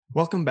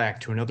Welcome back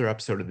to another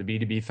episode of the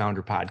B2B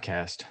Founder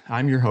Podcast.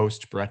 I'm your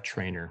host, Brett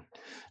Trainer.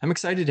 I'm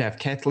excited to have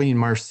Kathleen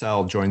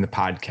Marcel join the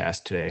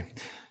podcast today.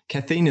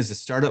 Kathleen is a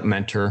startup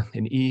mentor,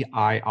 an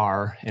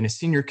EIR, and a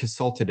senior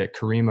consultant at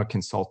Karima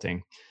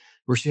Consulting,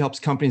 where she helps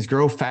companies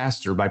grow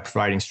faster by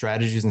providing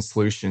strategies and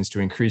solutions to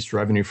increase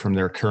revenue from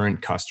their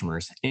current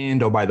customers.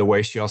 And, oh, by the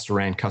way, she also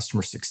ran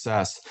customer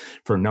success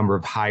for a number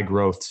of high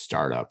growth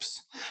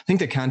startups. I think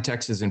the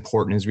context is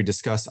important as we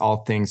discuss all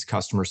things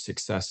customer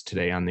success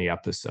today on the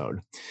episode.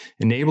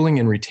 Enabling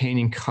and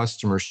retaining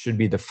customers should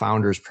be the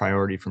founder's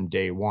priority from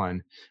day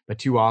one, but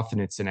too often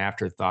it's an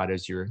afterthought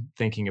as you're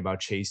thinking about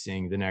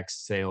chasing the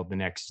next sale, the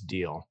next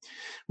deal.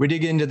 We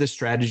dig into the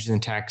strategies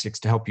and tactics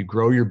to help you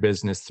grow your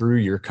business through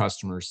your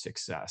customer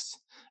success.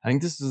 I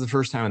think this is the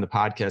first time on the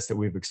podcast that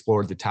we've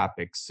explored the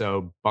topic,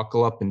 so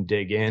buckle up and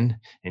dig in,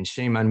 and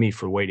shame on me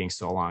for waiting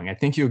so long. I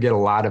think you'll get a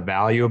lot of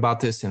value about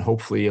this and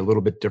hopefully a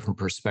little bit different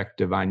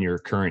perspective on your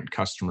current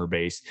customer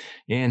base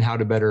and how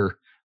to better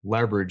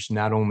leverage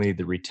not only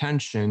the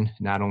retention,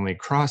 not only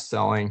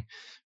cross-selling,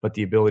 but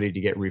the ability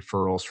to get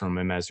referrals from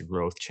them as a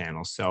growth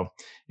channel. So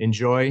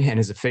enjoy. And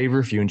as a favor,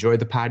 if you enjoyed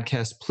the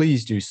podcast,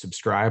 please do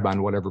subscribe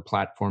on whatever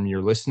platform you're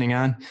listening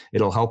on.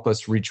 It'll help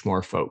us reach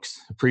more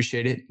folks.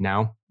 Appreciate it.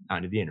 Now,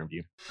 on to the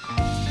interview.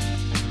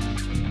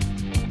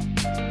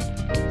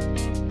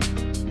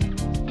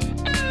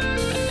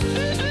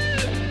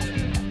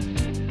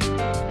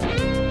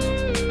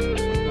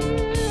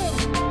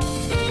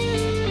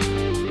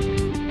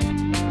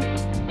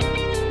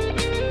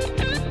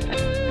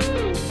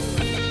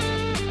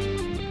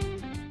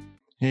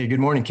 Hey,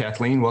 good morning,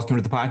 Kathleen. Welcome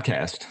to the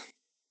podcast.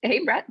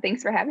 Hey, Brett.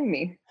 Thanks for having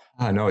me.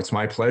 No, it's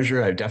my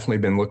pleasure. I've definitely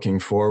been looking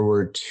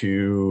forward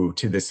to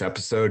this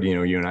episode. You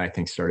know, you and I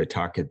think started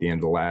talking at the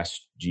end of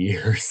last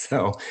year.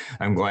 So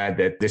I'm glad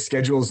that the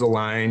schedule's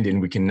aligned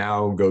and we can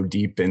now go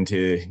deep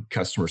into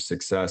customer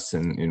success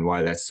and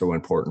why that's so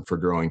important for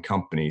growing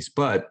companies.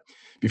 But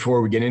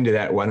before we get into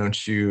that, why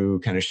don't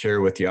you kind of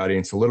share with the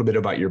audience a little bit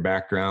about your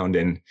background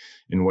and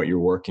what you're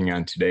working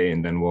on today,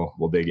 and then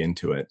we'll dig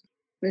into it.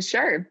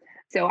 Sure.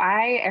 So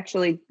I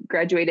actually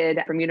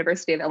graduated from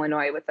University of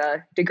Illinois with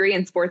a degree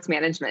in sports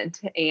management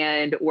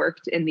and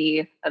worked in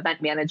the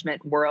event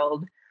management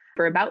world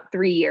for about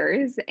 3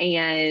 years,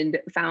 and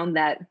found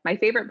that my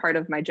favorite part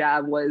of my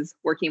job was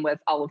working with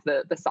all of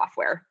the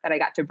software that I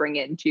got to bring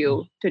in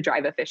to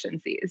drive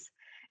efficiencies.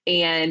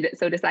 And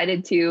so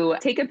decided to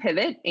take a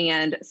pivot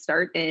and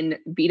start in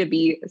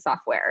B2B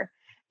software,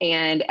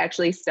 and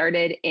actually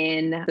started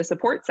in the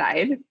support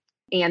side.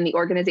 And the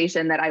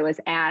organization that I was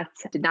at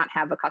did not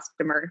have a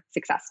customer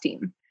success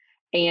team.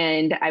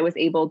 And I was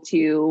able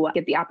to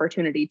get the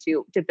opportunity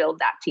to build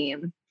that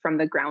team from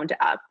the ground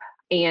up.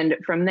 And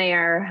from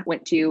there,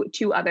 went to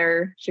 2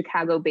 other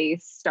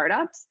Chicago-based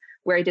startups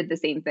where I did the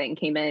same thing,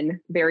 came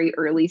in very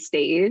early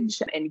stage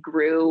and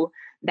grew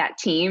that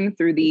team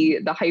through the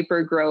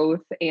hyper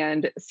growth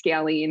and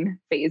scaling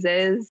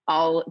phases,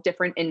 all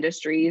different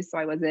industries. So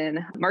I was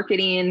in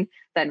marketing,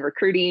 then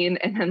recruiting,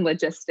 and then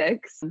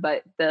logistics,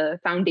 but the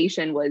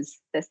foundation was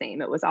the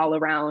same. It was all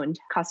around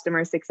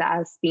customer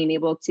success, being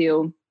able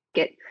to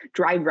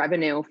drive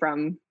revenue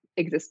from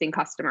existing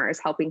customers,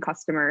 helping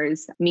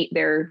customers meet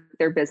their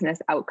business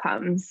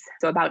outcomes.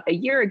 So about a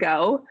year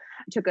ago,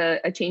 I took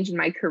a change in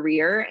my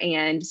career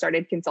and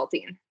started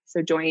consulting.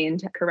 So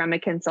joined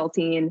Karima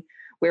Consulting,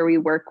 where we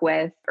work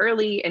with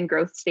early and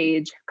growth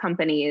stage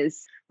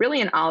companies,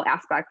 really in all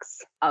aspects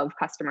of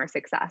customer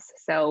success.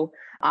 So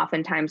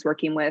oftentimes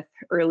working with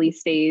early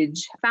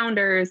stage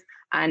founders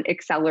on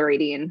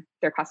accelerating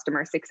their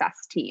customer success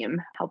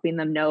team, helping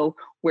them know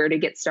where to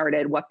get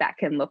started, what that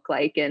can look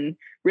like, and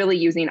really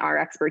using our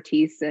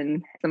expertise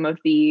and some of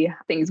the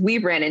things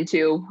we've ran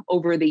into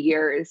over the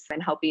years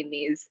and helping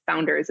these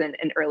founders and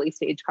early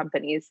stage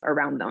companies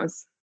around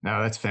those. No,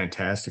 that's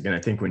fantastic. And I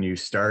think when you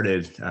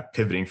started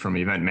pivoting from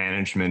event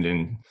management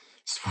and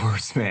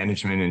sports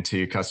management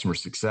into customer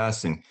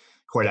success, and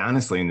quite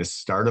honestly, in the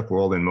startup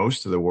world and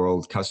most of the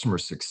world, customer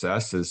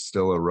success is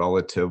still a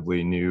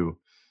relatively new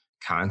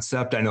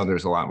concept. I know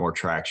there's a lot more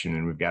traction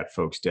and we've got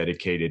folks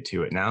dedicated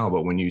to it now,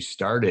 but when you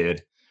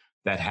started,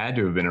 that had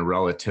to have been a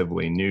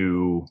relatively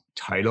new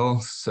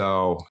title.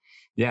 So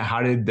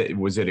yeah,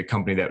 was it a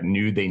company that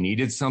knew they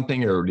needed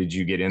something, or did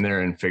you get in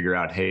there and figure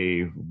out,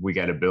 hey, we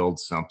got to build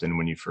something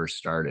when you first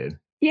started?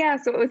 Yeah,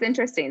 so it was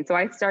interesting. So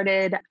I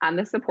started on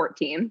the support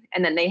team,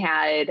 and then they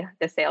had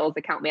the sales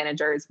account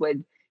managers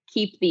would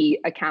keep the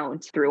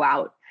account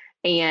throughout.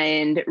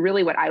 And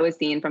really what I was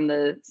seeing from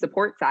the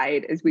support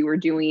side is we were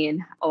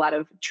doing a lot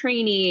of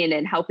training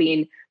and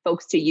helping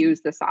folks to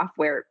use the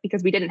software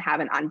because we didn't have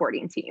an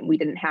onboarding team. We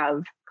didn't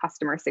have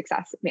customer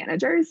success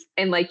managers.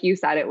 And like you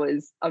said, it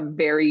was a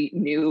very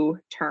new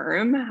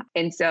term.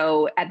 And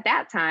so at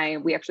that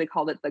time, we actually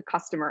called it the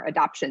customer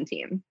adoption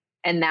team.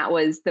 And that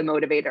was the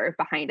motivator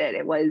behind it.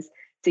 It was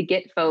to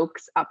get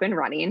folks up and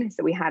running.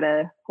 So we had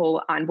a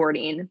whole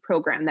onboarding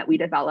program that we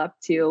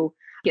developed to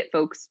get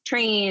folks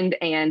trained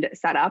and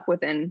set up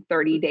within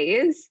 30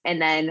 days,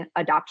 and then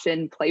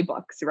adoption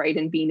playbooks, right?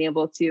 And being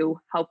able to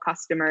help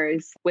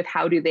customers with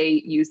how do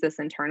they use this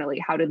internally?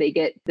 How do they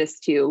get this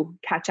to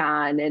catch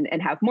on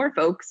and have more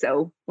folks?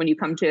 So when you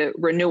come to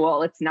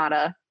renewal, it's not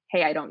a,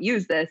 hey, I don't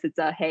use this. It's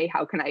a, hey,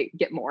 how can I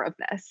get more of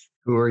this?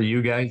 Who are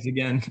you guys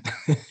again?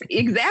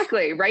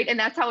 Exactly. Right. And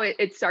that's how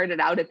it started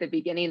out at the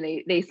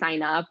beginning. They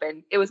sign up,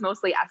 and it was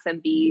mostly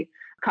SMB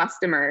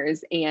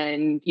customers,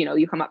 and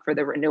you come up for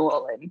the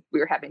renewal, and we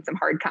were having some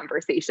hard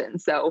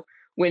conversations. So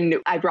when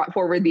I brought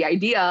forward the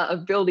idea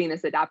of building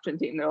this adoption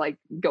team, they're like,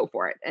 go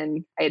for it.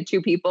 And I had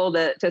 2 people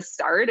to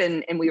start,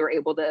 and we were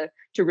able to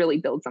really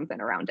build something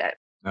around it.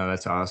 Oh,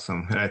 that's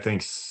awesome. And I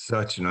think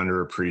such an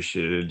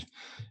underappreciated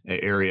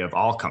area of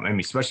all companies, I mean,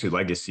 especially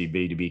legacy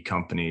B2B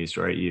companies,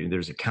 right?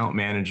 There's account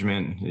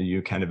management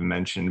you kind of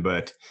mentioned,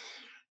 but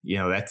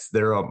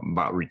they're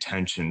about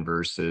retention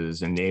versus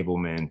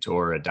enablement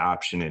or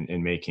adoption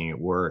and making it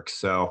work.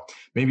 So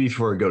maybe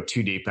before we go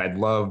too deep, I'd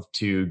love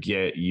to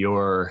get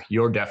your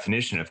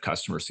definition of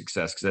customer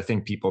success, because I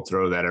think people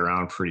throw that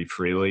around pretty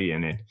freely,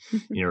 and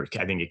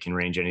I think it can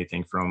range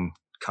anything from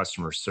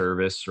customer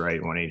service, right?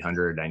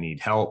 1-800, I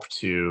need help,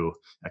 to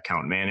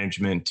account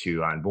management, to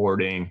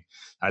onboarding.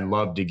 I'd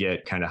love to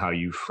get kind of how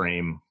you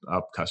frame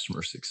up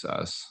customer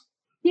success.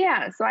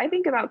 Yeah. So I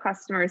think about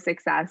customer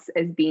success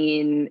as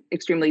being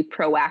extremely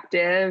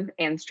proactive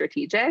and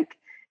strategic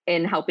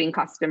in helping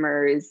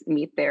customers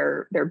meet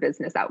their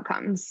business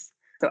outcomes.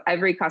 So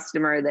every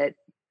customer that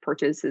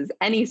purchases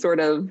any sort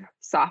of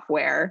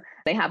software,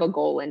 they have a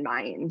goal in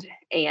mind.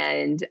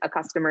 And a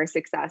customer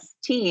success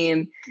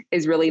team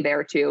is really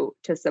there to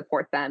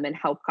support them and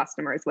help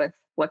customers with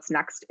what's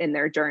next in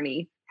their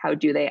journey. How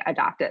do they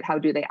adopt it? How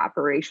do they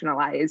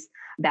operationalize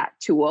that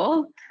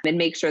tool and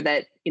make sure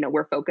that,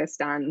 we're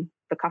focused on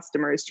the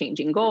customer's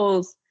changing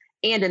goals.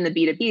 And in the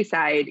B2B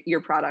side,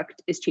 your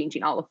product is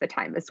changing all of the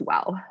time as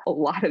well. A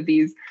lot of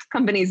these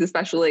companies,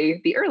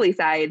 especially the early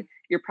side,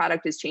 your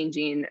product is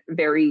changing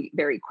very,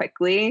 very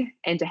quickly.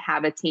 And to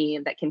have a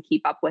team that can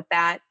keep up with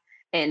that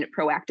and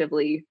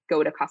proactively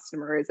go to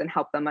customers and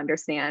help them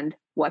understand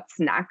what's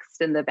next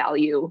and the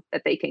value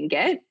that they can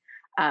get,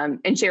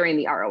 and sharing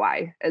the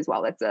ROI as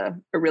well. That's a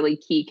really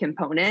key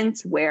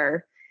component,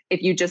 where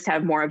if you just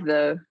have more of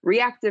the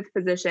reactive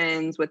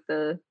positions with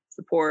the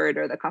support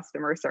or the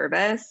customer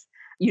service,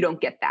 you don't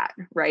get that,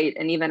 right?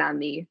 And even on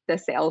the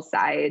sales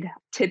side,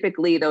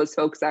 typically those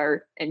folks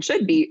are and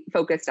should be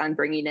focused on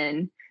bringing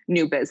in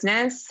new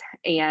business.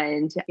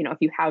 And, if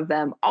you have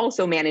them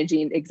also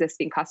managing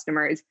existing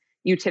customers,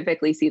 you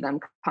typically see them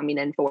coming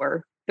in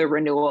for the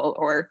renewal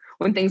or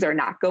when things are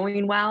not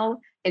going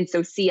well. And so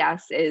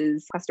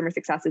customer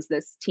success is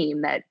this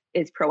team that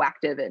is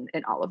proactive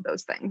in all of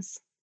those things.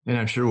 And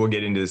I'm sure we'll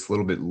get into this a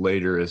little bit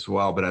later as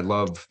well, but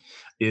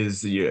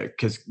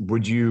because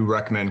would you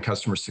recommend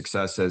customer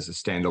success as a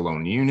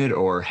standalone unit,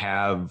 or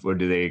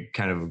do they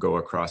kind of go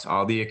across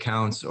all the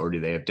accounts, or do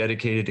they have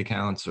dedicated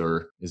accounts,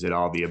 or is it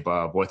all the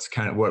above?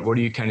 What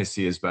do you kind of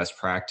see as best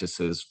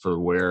practices for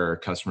where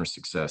customer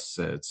success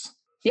sits?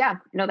 Yeah,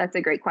 no, that's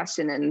a great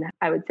question. And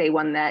I would say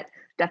one that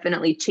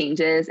definitely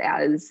changes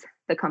as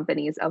the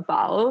companies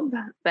evolve.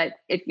 But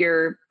if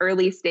you're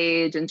early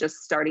stage and just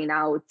starting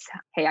out,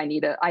 hey,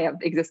 I have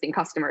existing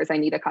customers, I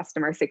need a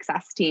customer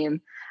success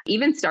team,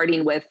 even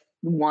starting with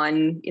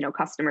one,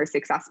 customer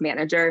success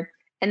manager,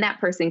 and that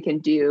person can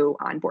do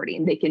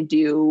onboarding, they can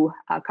do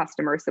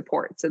customer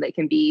support. So they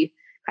can be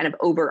kind of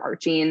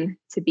overarching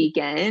to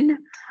begin.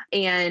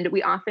 And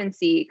we often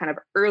see kind of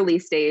early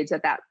stage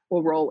that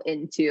will roll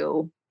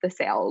into the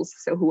sales.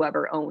 So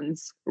whoever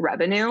owns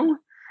revenue.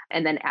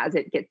 And then as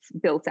it gets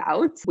built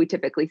out, we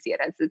typically see it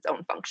as its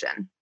own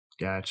function.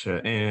 Gotcha.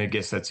 And I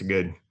guess that's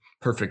a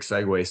perfect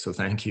segue. So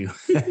thank you.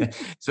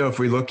 So if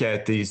we look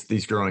at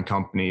these growing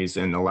companies,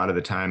 and a lot of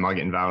the time I'll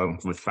get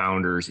involved with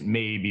founders,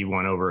 maybe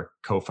one over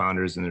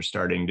co-founders, and they're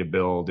starting to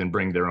build and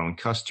bring their own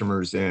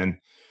customers in.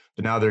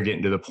 But now they're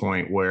getting to the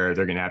point where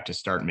they're going to have to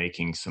start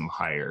making some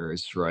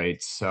hires,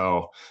 right?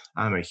 So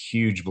I'm a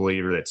huge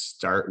believer that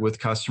start with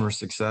customer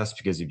success,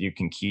 because if you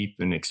can keep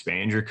and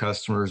expand your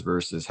customers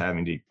versus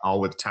having to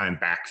all the time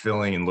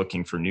backfilling and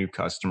looking for new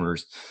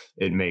customers,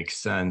 it makes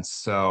sense.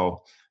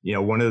 So,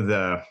 one of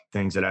the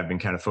things that I've been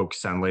kind of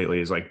focused on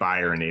lately is like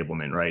buyer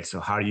enablement, right? So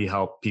how do you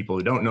help people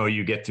who don't know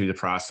you get through the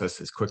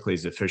process as quickly,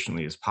 as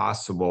efficiently as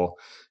possible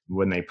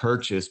when they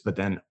purchase? But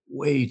then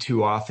way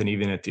too often,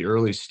 even at the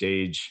early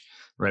stage,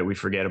 right, we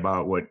forget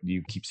about what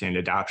you keep saying,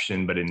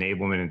 adoption, but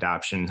enablement,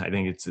 adoption, I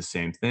think it's the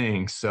same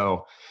thing.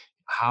 So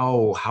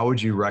how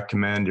would you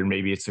recommend, or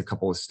maybe it's a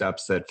couple of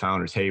steps that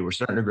founders, hey, we're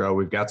starting to grow,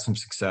 we've got some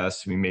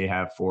success, we may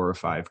have 4 or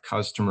 5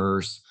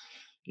 customers,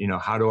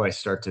 how do I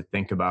start to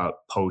think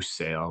about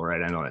post-sale,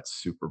 right? I know that's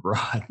super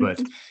broad,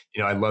 but,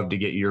 I'd love to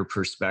get your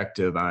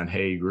perspective on,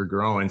 hey, we're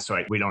growing, so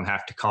we don't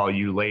have to call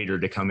you later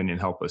to come in and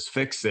help us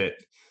fix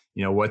it.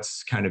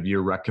 What's kind of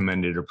your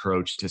recommended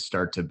approach to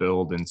start to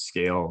build and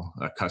scale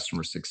a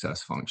customer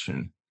success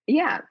function?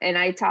 Yeah. And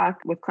I talk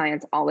with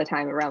clients all the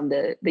time around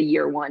the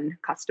year one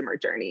customer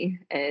journey.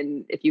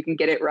 And if you can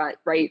get it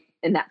right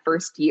in that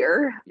first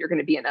year, you're going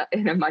to be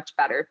in a much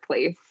better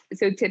place.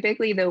 So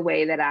typically the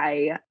way that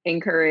I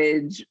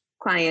encourage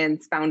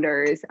clients,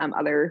 founders,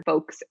 other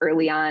folks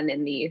early on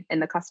in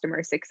the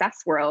customer success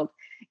world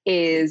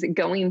is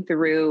going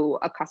through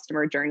a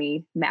customer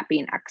journey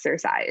mapping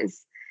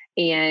exercise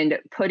and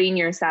putting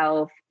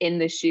yourself in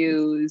the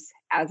shoes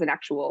as an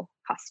actual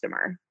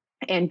customer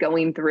and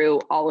going through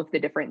all of the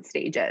different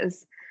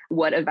stages.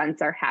 What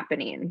events are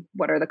happening?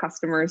 What are the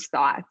customer's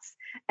thoughts?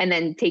 And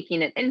then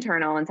taking it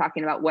internal and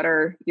talking about what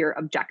are your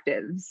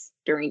objectives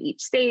during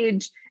each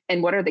stage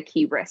and what are the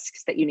key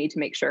risks that you need to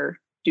make sure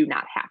do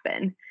not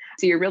happen.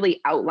 So you're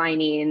really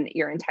outlining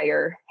your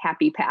entire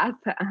happy path,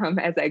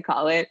 as I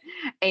call it,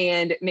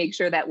 and make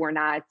sure that we're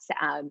not,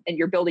 and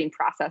you're building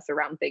process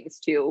around things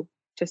to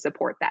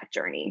support that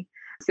journey.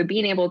 So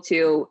being able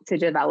to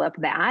develop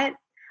that.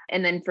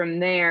 And then from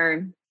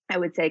there, I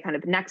would say kind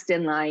of next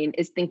in line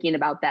is thinking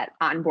about that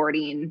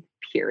onboarding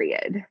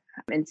period.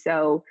 And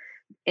so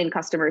in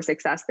customer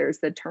success, there's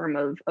the term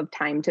of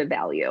time to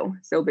value.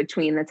 So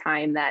between the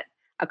time that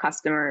a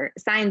customer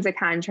signs a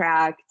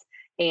contract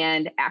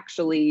and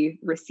actually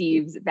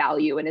receives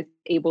value and is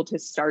able to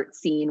start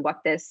seeing what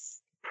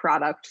this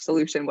product,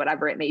 solution,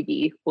 whatever it may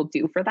be, will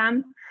do for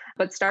them,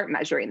 but start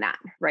measuring that,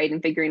 right?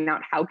 And figuring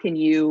out how can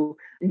you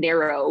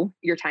narrow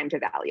your time to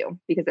value?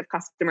 Because if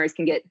customers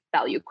can get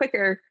value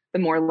quicker, the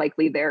more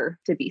likely they're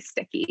to be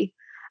sticky.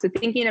 So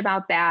thinking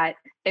about that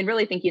and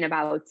really thinking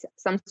about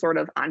some sort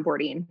of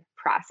onboarding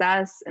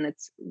process. And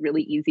it's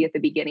really easy at the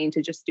beginning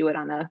to just do it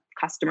on a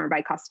customer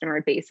by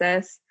customer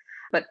basis,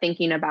 but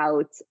thinking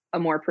about a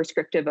more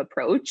prescriptive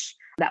approach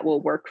that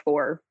will work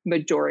for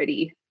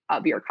majority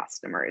of your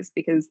customers,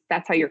 because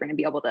that's how you're going to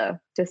be able to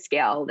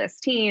scale this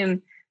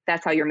team.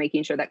 That's how you're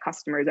making sure that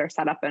customers are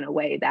set up in a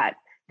way that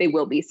they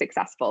will be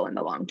successful in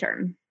the long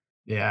term.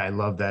 Yeah, I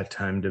love that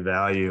time to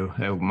value.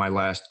 My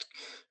last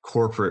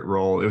corporate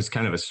role, it was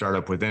kind of a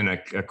startup within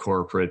a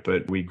corporate,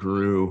 but we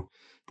grew.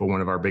 But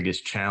one of our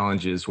biggest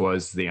challenges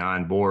was the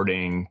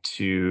onboarding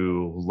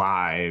to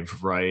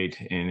live, right?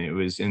 And it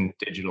was in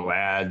digital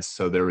ads.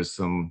 So there was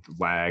some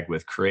lag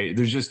with create.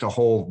 There's just a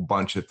whole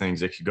bunch of things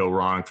that could go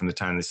wrong from the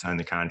time they sign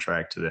the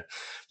contract to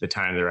the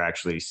time they're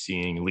actually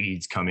seeing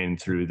leads come in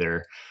through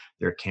their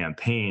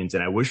campaigns.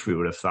 And I wish we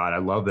would have thought, I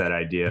love that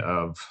idea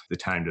of the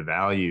time to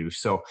value.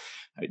 So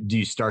do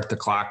you start the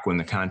clock when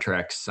the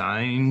contract's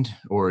signed,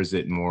 or is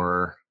it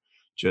more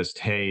just,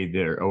 hey,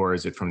 there, or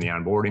is it from the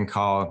onboarding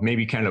call?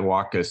 Maybe kind of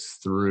walk us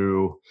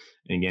through.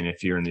 And again,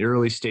 if you're in the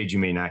early stage, you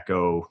may not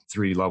go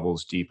 3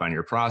 levels deep on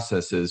your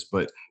processes,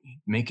 but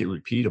make it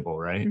repeatable,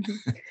 right?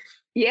 Mm-hmm.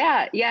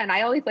 Yeah. And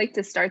I always like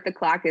to start the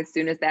clock as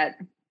soon as that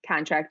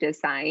contract is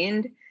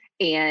signed.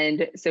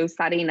 And so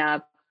setting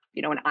up,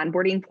 an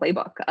onboarding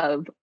playbook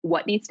of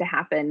what needs to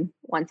happen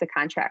once a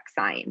contract's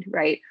signed,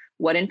 right?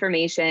 What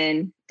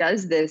information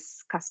does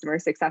this customer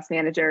success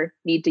manager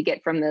need to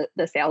get from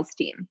the sales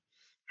team?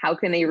 How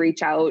can they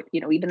reach out,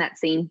 even that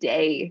same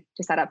day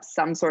to set up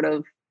some sort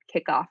of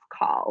kickoff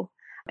call?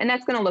 And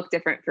that's going to look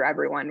different for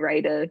everyone,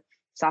 right? A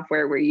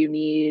software where you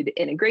need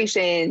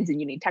integrations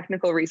and you need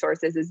technical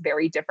resources is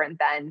very different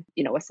than,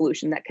 a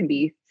solution that can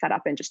be set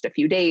up in just a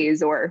few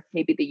days, or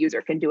maybe the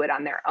user can do it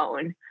on their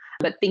own.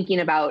 But thinking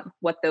about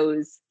what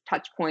those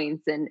touch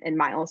points and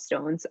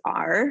milestones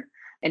are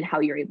and how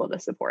you're able to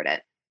support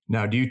it.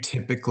 Now, do you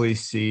typically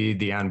see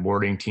the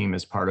onboarding team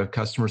as part of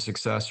customer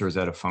success, or is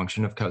that a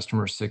function of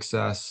customer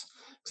success?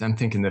 Because I'm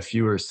thinking the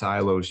fewer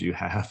silos you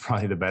have,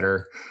 probably the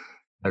better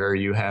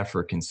you have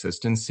for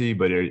consistency.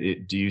 But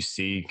do you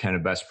see kind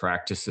of best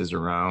practices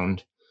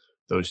around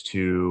those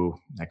two?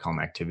 I call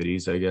them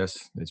activities, I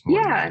guess. It's more.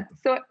 Yeah.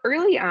 So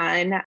early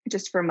on,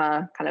 just from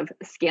a kind of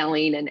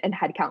scaling and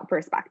headcount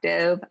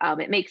perspective,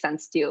 it makes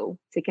sense to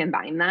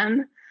combine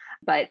them.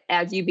 But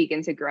as you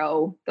begin to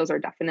grow, those are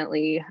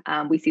definitely,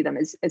 we see them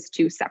as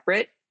 2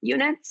 separate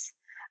units.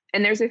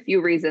 And there's a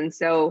few reasons.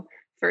 So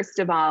first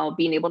of all,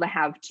 being able to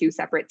have 2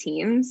 separate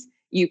teams,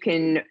 you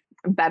can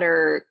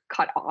better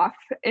cut off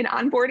an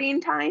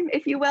onboarding time,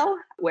 if you will,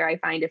 where I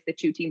find if the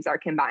 2 teams are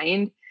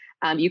combined,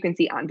 you can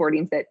see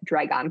onboardings that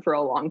drag on for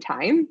a long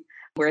time.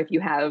 Where if you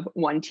have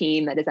one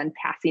team that is then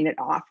passing it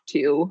off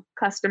to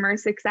customer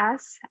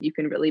success, you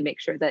can really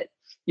make sure that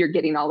you're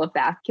getting all of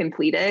that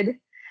completed.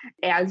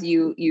 As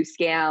you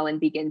scale and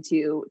begin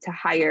to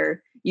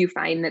hire, you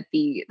find that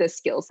the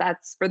skill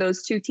sets for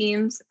those 2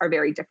 teams are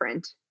very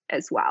different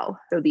as well.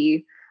 So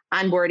the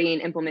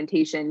onboarding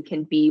implementation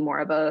can be more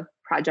of a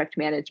project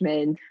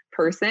management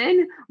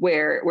person,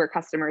 where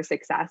customer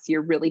success,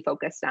 you're really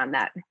focused on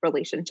that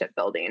relationship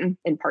building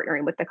and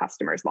partnering with the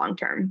customers long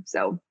term.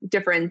 So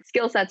different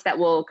skill sets that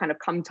will kind of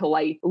come to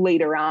light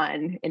later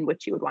on, in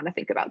which you would want to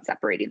think about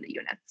separating the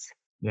units.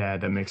 Yeah,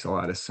 that makes a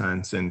lot of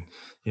sense. And,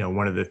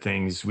 one of the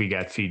things we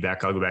got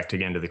feedback, I'll go back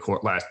again to the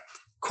last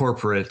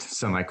corporate,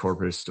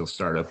 semi-corporate, still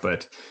startup,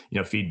 but,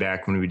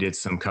 feedback when we did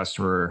some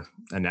customer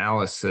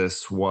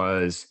analysis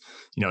was,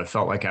 it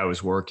felt like I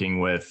was working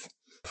with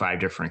 5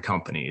 different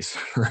companies,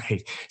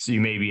 right? So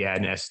you maybe had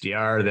an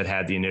SDR that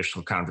had the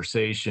initial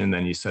conversation,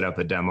 then you set up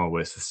a demo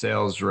with the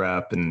sales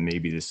rep, and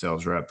maybe the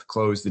sales rep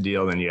closed the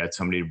deal. Then you had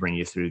somebody to bring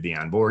you through the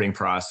onboarding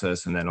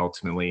process, and then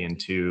ultimately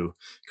into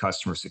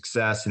customer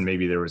success. And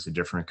maybe there was a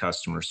different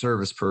customer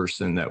service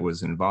person that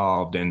was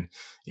involved. And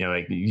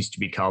like it used to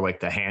be called like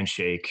the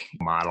handshake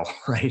model,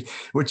 right?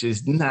 Which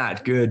is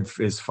not good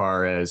as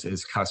far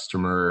as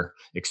customer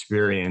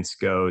experience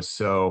goes.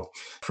 So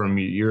from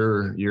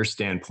your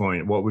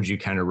standpoint, what would you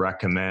kind of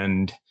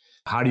recommend?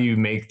 How do you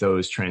make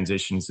those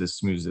transitions as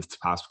smooth as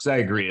possible? Because I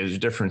agree, there's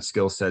different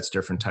skill sets,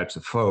 different types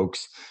of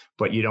folks,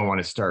 but you don't want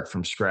to start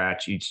from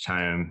scratch each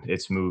time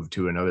it's moved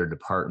to another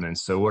department.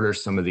 So what are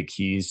some of the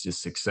keys to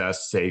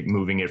success, say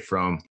moving it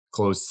from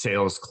closed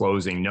sales,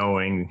 closing,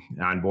 knowing,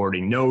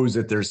 onboarding, knows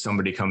that there's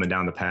somebody coming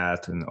down the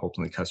path, and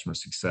ultimately customer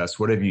success?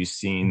 What have you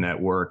seen that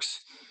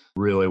works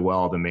really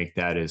well to make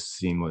that as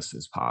seamless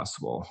as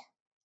possible?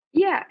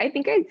 Yeah, I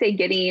think I'd say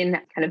getting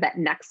kind of that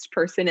next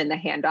person in the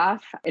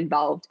handoff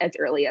involved as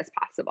early as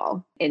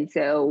possible. And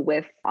so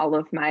with all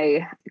of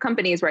my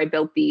companies where I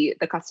built the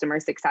customer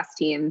success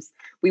teams,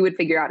 we would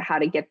figure out how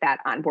to get that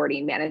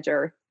onboarding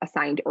manager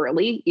assigned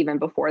early, even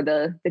before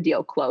the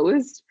deal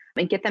closed,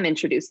 and get them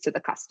introduced to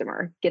the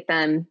customer, get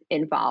them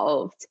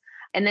involved,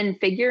 and then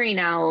figuring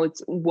out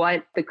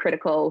what the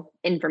critical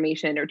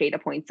information or data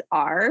points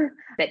are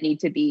that need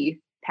to be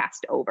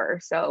passed over.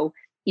 So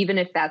even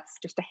if that's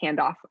just a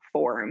handoff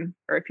form,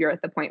 or if you're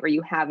at the point where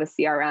you have a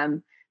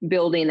CRM,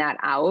 building that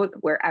out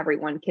where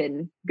everyone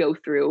can go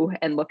through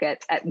and look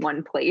at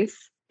one place.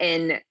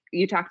 And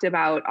you talked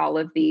about all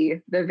of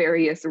the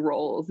various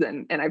roles,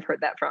 and I've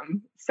heard that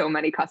from so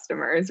many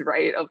customers,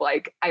 right? Of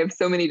like, I have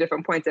so many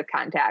different points of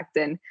contact,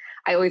 and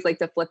I always like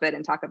to flip it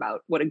and talk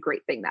about what a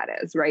great thing that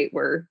is, right?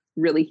 We're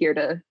really here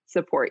to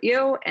support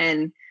you.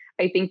 And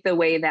I think the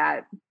way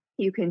that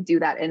you can do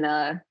that in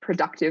a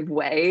productive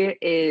way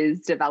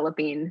is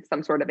developing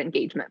some sort of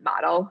engagement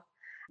model.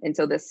 And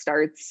so this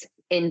starts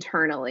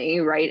internally,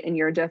 right? And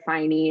you're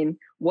defining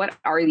what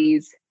are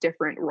these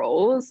different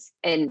roles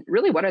and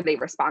really what are they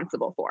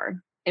responsible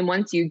for? And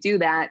once you do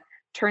that,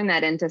 turn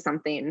that into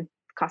something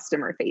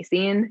customer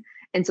facing.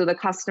 And so the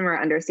customer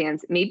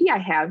understands, maybe I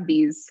have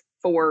these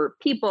 4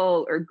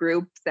 people or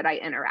groups that I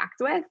interact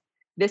with.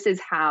 This is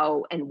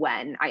how and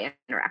when I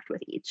interact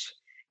with each.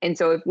 And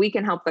so if we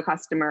can help the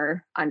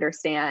customer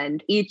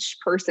understand each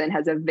person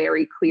has a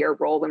very clear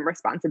role and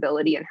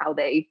responsibility in how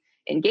they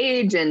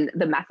engage and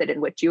the method in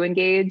which you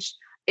engage,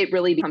 it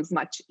really becomes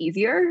much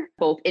easier,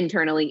 both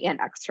internally and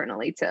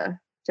externally, to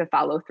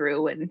follow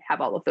through and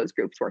have all of those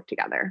groups work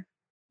together.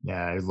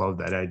 Yeah, I love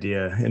that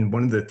idea. And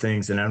one of the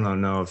things, and I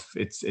don't know if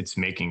it's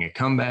making a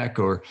comeback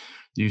or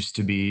used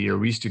to be, or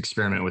we used to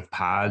experiment with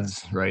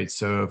pods, right?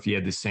 So if you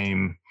had the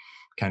same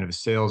kind of a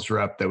sales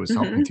rep that was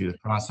helping Mm-hmm. through the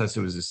process,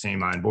 it was the same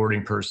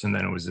onboarding person,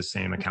 then it was the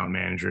same account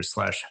manager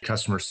 /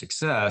 customer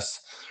success,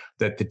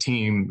 that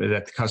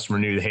the customer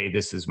knew, hey,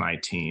 this is my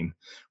team.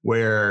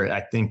 Where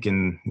I think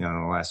in the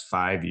last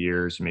 5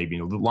 years, maybe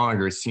a little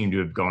longer, it seemed to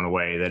have gone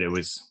away, that it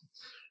was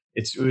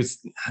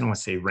I don't want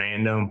to say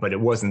random, but it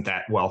wasn't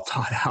that well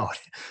thought out,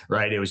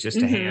 right? It was just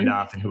a Mm-hmm.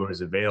 handoff, and who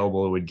was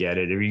available would get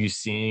it. Are you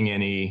seeing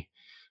any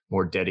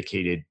more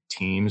dedicated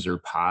teams or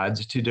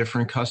pods to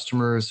different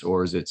customers,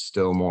 or is it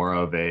still more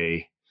of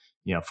a,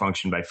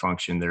 function by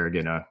function, they're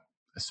going to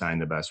assign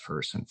the best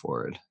person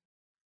for it?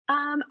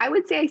 I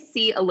would say I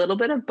see a little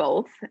bit of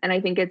both. And I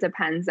think it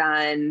depends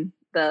on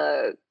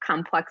the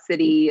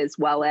complexity as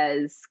well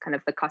as kind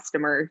of the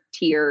customer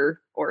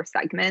tier or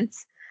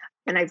segments.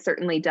 And I've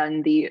certainly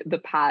done the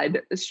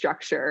pod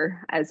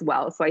structure as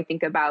well. So I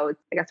think about,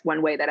 I guess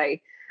one way that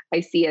I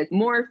see it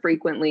more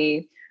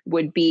frequently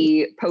would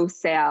be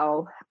post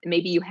sale.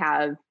 Maybe you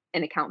have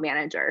an account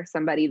manager,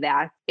 somebody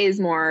that is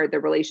more the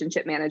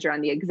relationship manager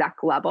on the exec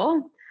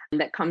level,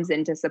 that comes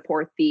in to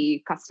support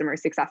the customer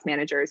success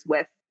managers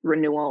with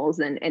renewals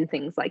and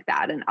things like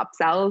that and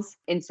upsells.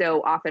 And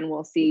so often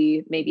we'll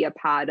see maybe a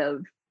pod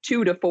of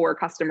 2 to 4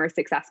 customer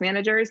success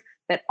managers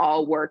that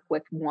all work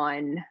with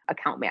one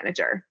account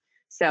manager.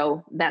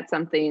 So that's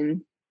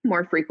something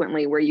more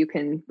frequently where you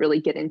can really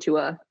get into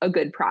a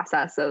good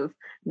process of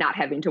not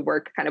having to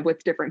work kind of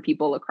with different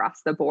people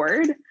across the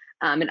board,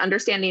 and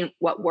understanding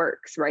what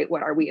works, right?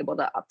 What are we able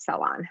to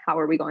upsell on? How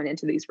are we going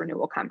into these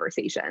renewal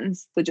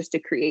conversations? So just to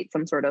create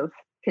some sort of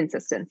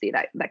consistency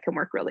that can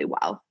work really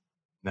well.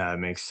 That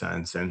makes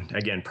sense. And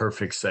again,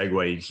 perfect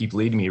segue. You keep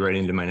leading me right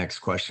into my next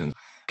question.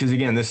 Because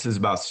again, this is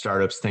about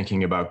startups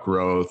thinking about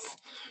growth.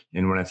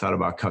 And when I thought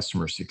about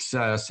customer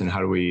success and how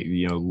do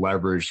we,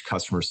 leverage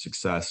customer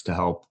success to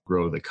help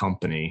grow the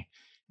company.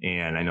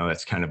 And I know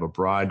that's kind of a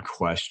broad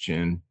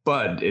question,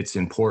 but it's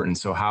important.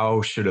 So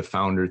how should a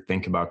founder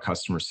think about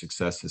customer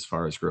success as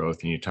far as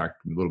growth? And you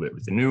talked a little bit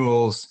with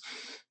renewals,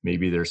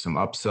 maybe there's some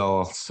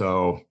upsell.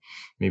 So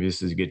maybe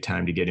this is a good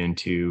time to get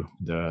into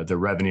the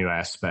revenue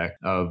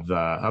aspect of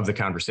the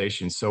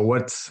conversation. So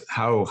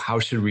how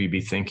should we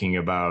be thinking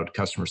about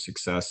customer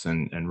success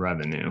and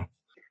revenue?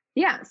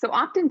 Yeah. So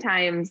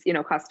oftentimes,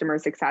 customer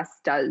success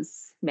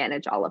does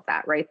manage all of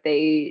that, right?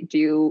 They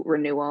do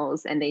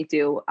renewals and they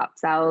do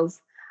upsells.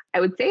 I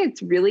would say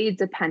it's really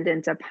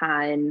dependent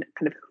upon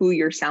kind of who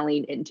you're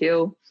selling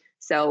into.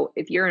 So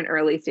if you're an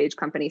early stage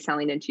company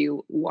selling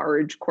into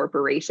large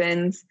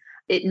corporations,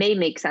 it may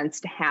make sense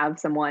to have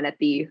someone at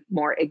the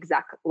more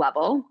exec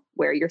level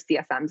where your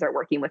CSMs are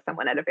working with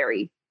someone at a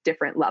very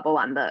different level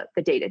on the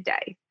day to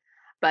day.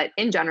 But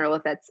in general,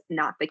 if that's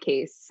not the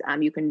case,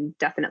 you can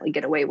definitely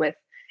get away with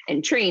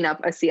and train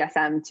up a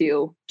CSM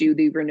to do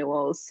the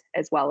renewals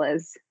as well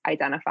as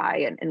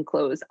identify and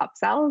close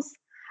upsells.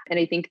 And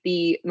I think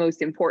the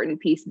most important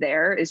piece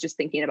there is just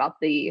thinking about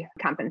the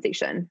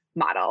compensation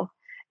model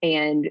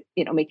and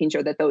making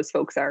sure that those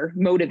folks are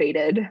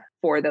motivated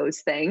for those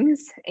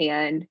things.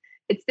 And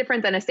it's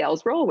different than a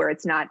sales role where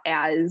it's not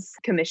as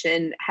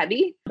commission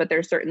heavy, but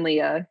there's certainly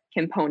a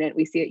component.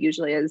 We see it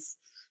usually as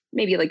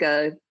maybe like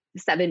a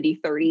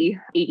 70-30,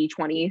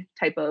 80-20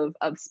 type of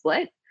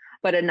split,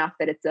 but enough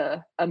that it's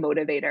a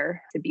motivator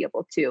to be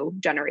able to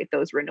generate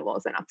those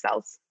renewals and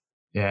upsells.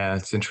 Yeah,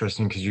 it's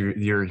interesting because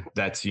you're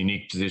that's a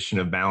unique position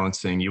of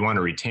balancing. You want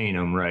to retain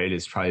them, right?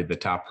 Is probably the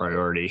top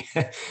priority.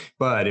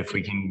 But if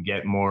we can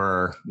get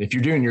more, if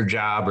you're doing your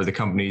job or the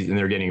companies and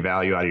they're getting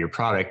value out of your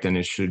product, then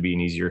it should be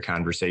an easier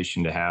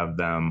conversation to have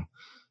them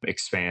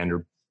expand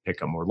or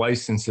pick up more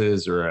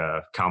licenses or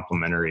a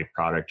complementary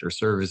product or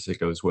service that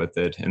goes with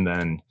it. And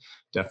then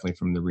definitely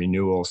from the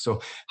renewal.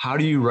 So how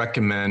do you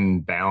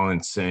recommend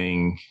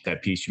balancing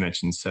that piece you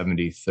mentioned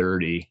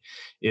 70-30?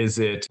 Is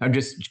it, I'm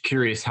just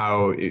curious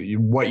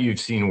what you've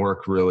seen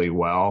work really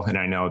well. And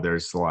I know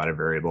there's a lot of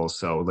variables.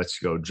 So let's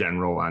go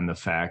general on the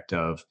fact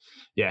of,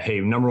 yeah, hey,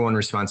 number one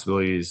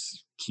responsibility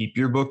is keep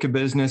your book of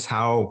business.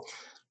 How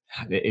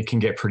it can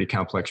get pretty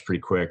complex pretty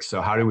quick.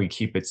 So how do we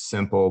keep it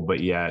simple, but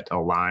yet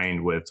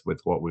aligned with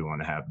what we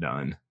want to have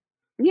done?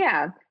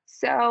 Yeah.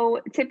 So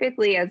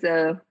typically, as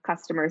a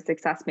customer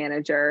success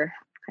manager,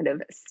 kind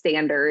of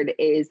standard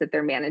is that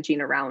they're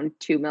managing around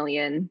 2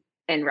 million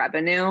in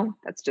revenue.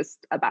 That's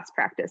just a best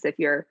practice. If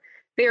you're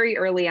very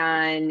early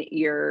on,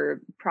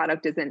 your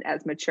product isn't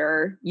as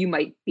mature, you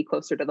might be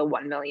closer to the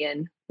 1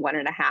 million,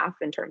 1.5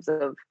 in terms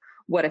of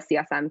what a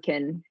CSM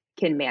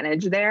can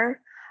manage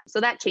there. So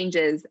that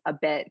changes a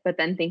bit, but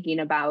then thinking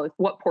about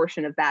what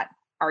portion of that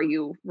are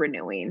you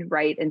renewing,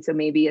 right? And so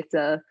maybe it's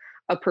a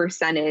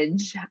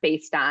percentage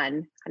based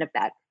on kind of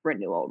that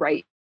renewal,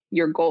 right?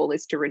 Your goal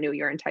is to renew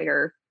your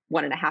entire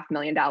 $1.5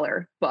 million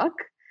book,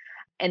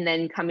 and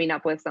then coming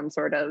up with some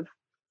sort of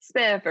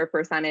spiff or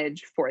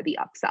percentage for the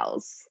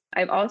upsells.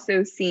 I've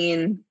also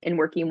seen in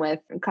working with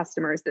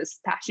customers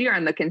this past year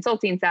on the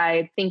consulting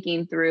side,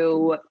 thinking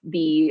through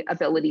the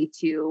ability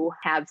to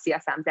have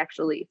CSMs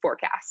actually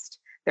forecast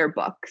their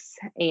books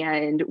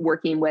and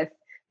working with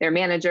their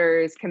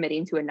managers,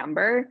 committing to a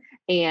number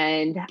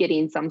and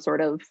getting some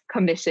sort of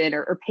commission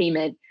or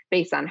payment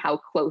based on how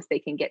close they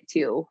can get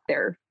to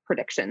their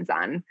predictions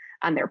on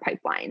their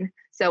pipeline.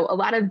 So a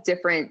lot of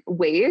different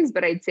ways,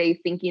 but I'd say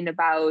thinking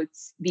about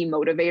the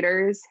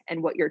motivators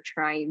and what you're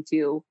trying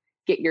to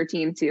get your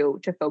team to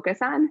focus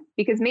on,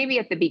 because maybe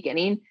at the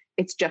beginning,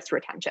 it's just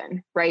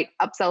retention, right?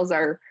 Upsells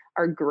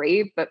are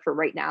great, but for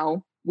right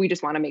now, we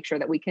just want to make sure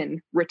that we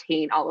can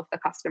retain all of the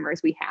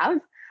customers we have.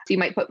 So you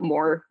might put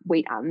more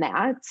weight on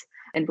that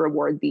and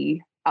reward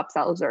the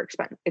upsells or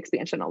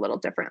expansion a little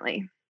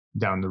differently.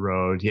 Down the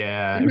road.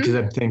 Yeah. Because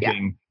I'm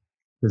thinking,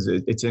 because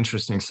it's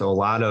interesting. So a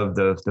lot of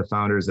the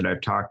founders that I've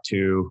talked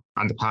to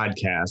on the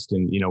podcast,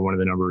 and one of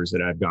the numbers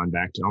that I've gone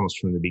back to almost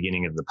from the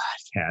beginning of the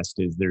podcast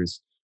is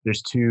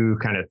there's two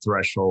kind of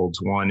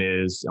thresholds. One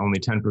is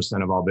only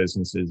 10% of all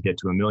businesses get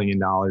to $1 million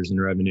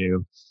in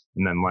revenue,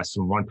 and then less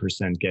than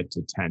 1% get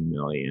to 10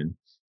 million.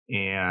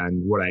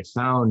 And what I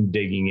found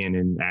digging in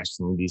and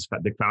asking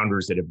the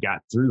founders that have got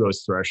through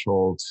those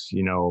thresholds,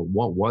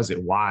 what was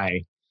it?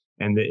 Why?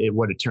 And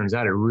what it turns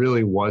out, it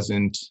really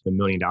wasn't the $1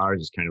 million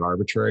is kind of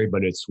arbitrary,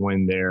 but it's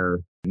when their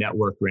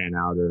network ran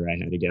out, or I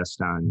had a guest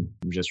on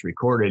just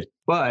recorded.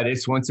 But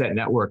it's once that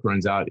network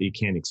runs out, you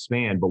can't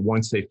expand. But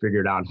once they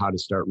figured out how to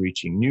start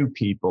reaching new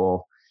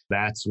people,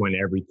 that's when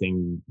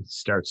everything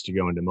starts to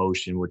go into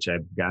motion, which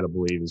I've got to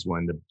believe is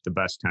when the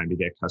best time to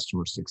get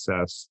customer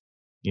success,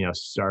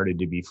 started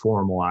to be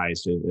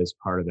formalized as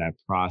part of that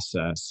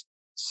process.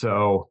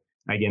 So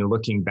again,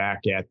 looking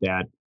back at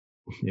that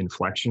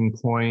inflection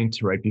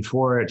point right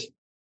before it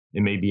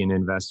may be an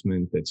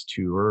investment that's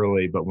too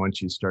early, but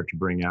once you start to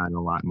bring on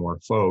a lot more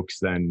folks,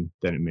 then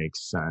it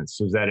makes sense.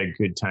 So is that a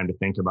good time to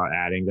think about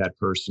adding that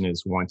person?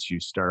 Is once you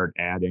start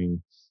adding,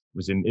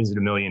 is it $1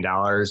 million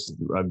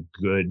a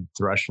good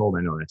threshold?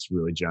 I know that's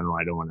really general.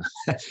 I don't want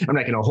to, I'm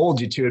not going to hold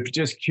you to it, but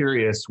just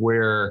curious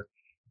where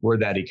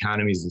that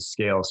economies of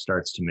scale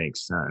starts to make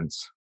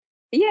sense.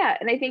 Yeah.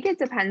 And I think it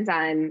depends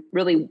on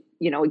really,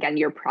 again,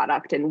 your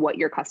product and what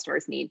your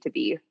customers need to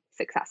be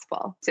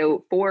successful.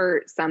 So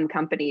for some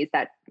companies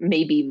that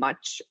may be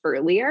much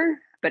earlier,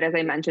 But as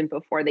I mentioned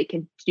before, they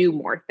can do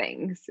more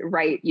things,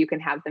 right? You can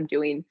have them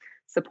doing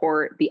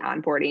support, the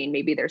onboarding.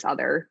 Maybe there's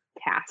other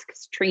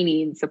tasks,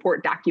 training,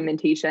 support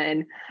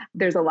documentation.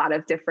 There's a lot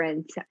of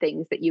different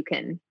things that you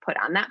can put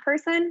on that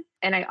person.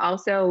 And I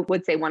also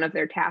would say one of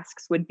their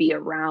tasks would be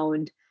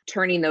around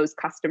turning those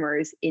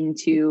customers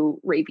into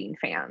raving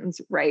fans,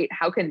 right?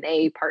 How can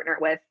they partner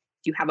with,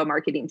 do you have a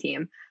marketing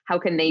team? How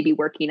can they be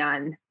working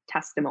on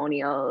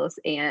testimonials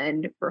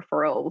and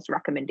referrals,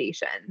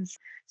 recommendations?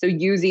 So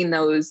using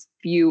those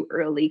few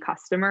early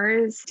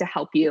customers to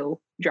help you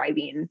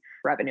driving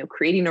revenue,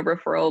 creating a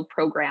referral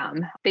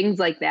program, things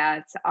like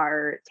that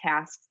are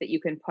tasks that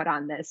you can put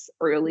on this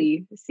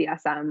early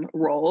CSM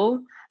role.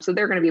 So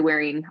they're going to be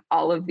wearing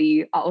all of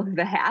the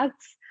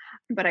hats.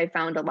 But I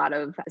found a lot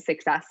of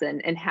success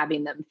in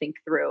having them think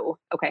through,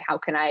 okay, how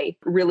can I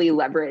really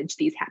leverage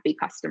these happy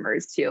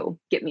customers to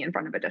get me in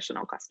front of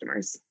additional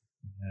customers?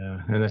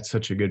 Yeah, and that's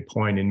such a good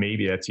point. And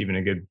maybe that's even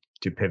a good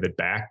to pivot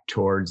back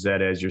towards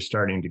that as you're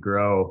starting to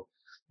grow,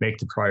 make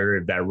the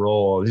priority of that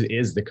role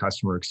is the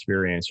customer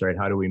experience, right?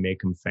 How do we make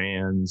them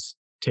fans,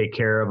 take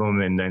care of them?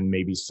 And then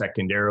maybe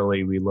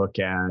secondarily, we look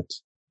at,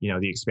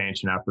 the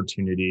expansion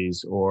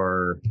opportunities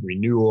or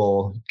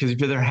renewal, because if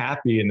they're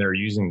happy and they're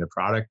using the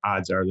product,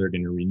 odds are they're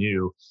going to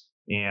renew.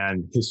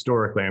 And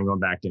historically, I'm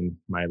going back in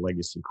my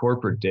legacy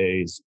corporate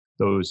days,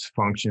 those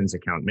functions,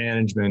 account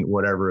management,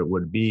 whatever it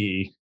would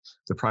be,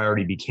 the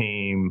priority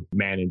became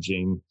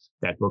managing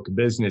that book of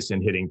business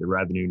and hitting the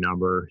revenue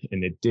number.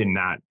 And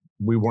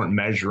we weren't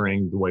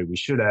measuring the way we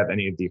should have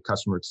any of the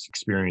customer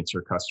experience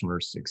or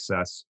customer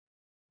success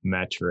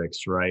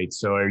metrics, right?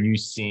 So are you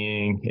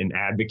seeing and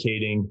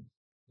advocating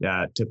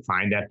to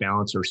find that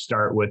balance, or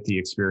start with the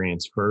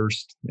experience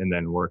first and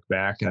then work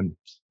back? I'm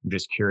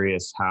just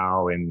curious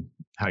how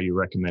you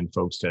recommend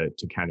folks to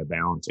kind of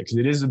balance it, because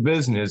it is a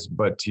business,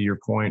 but to your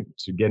point,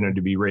 to get them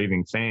to be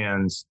raving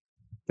fans,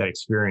 that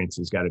experience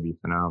has got to be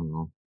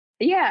phenomenal.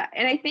 Yeah.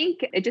 And I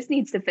think it just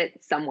needs to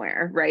fit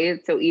somewhere,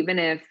 right? So even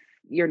if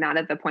you're not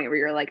at the point where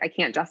you're like, I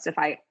can't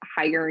justify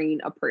hiring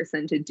a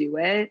person to do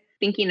it,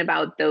 thinking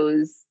about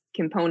those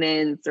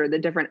components or the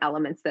different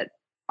elements that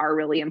are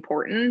really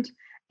important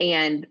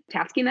and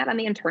tasking that on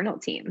the internal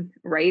team,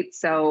 right?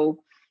 So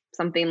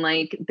something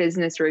like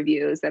business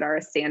reviews that are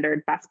a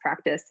standard best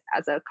practice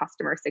as a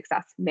customer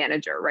success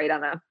manager, right?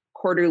 On a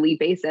quarterly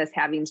basis,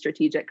 having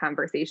strategic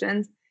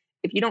conversations.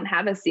 If you don't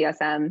have a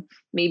CSM,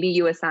 maybe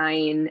you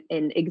assign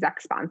an exec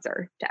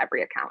sponsor to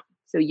every account.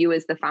 So you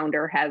as the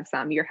founder have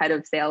your head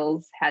of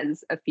sales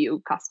has a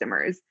few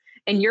customers,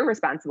 and you're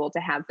responsible to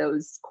have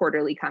those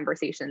quarterly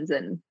conversations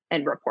and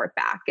report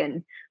back,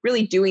 and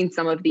really doing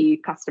some of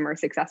the customer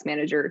success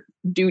manager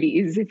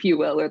duties, if you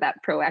will, or that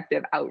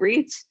proactive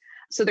outreach.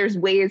 So there's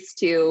ways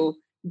to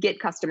get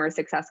customer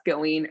success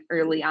going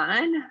early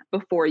on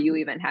before you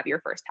even have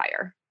your first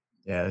hire.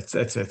 Yeah, I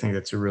think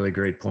that's a really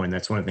great point.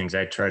 That's one of the things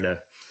I try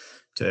to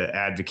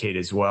advocate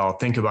as well.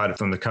 Think about it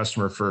from the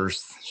customer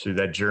first through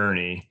that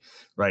journey,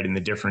 right? And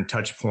the different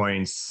touch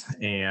points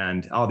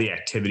and all the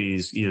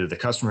activities either the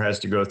customer has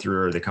to go through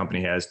or the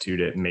company has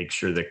to make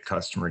sure the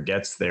customer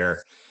gets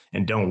there.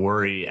 And don't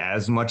worry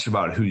as much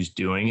about who's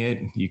doing it.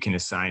 You can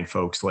assign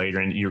folks later.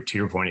 And to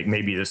your point, it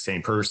may be the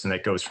same person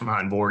that goes from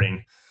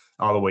onboarding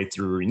all the way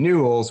through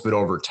renewals, but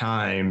over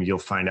time, you'll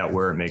find out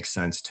where it makes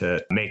sense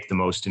to make the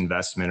most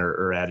investment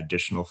or add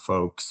additional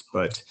folks.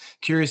 But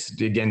curious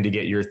again to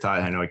get your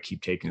thought. I know I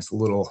keep taking us a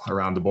little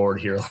around the board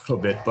here a little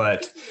bit,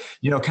 but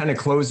kind of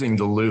closing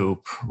the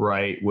loop,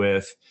 right?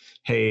 With,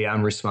 hey,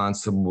 I'm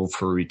responsible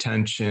for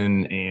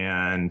retention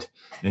and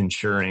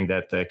ensuring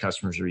that the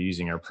customers are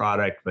using our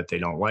product, but they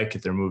don't like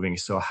it, they're moving.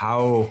 So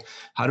how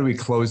do we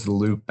close the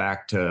loop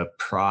back to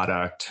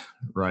product,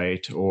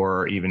 right?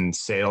 Or even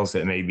sales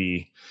that may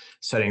be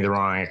setting the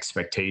wrong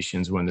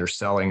expectations when they're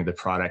selling the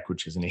product,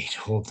 which is an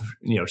age-old,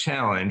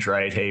 challenge,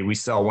 right? Hey, we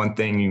sell one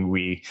thing,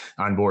 we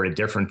onboard a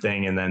different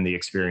thing, and then the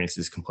experience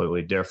is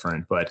completely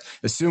different. But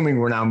assuming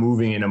we're now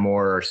moving in a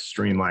more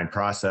streamlined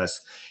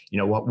process,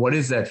 what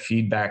is that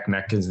feedback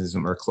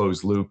mechanism or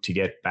closed loop to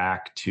get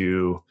back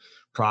to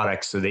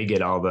products so they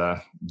get all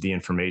the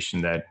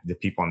information that the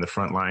people on the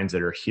front lines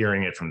that are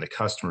hearing it from the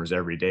customers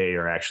every day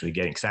are actually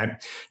getting?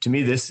 To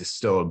me, this is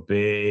still a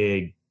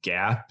big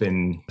gap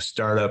in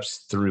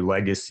startups through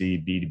legacy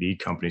B2B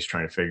companies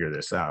trying to figure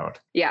this out.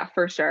 Yeah,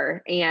 for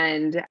sure.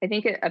 And I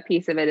think a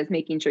piece of it is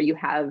making sure you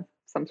have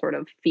some sort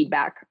of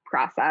feedback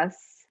process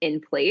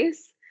in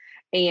place.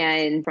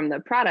 And from the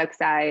product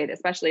side,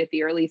 especially at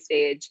the early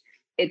stage,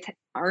 it's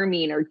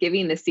arming or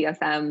giving the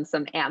CSM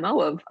some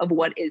ammo of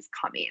what is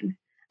coming.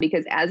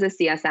 Because as a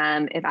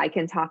CSM, if I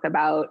can talk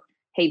about,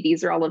 hey,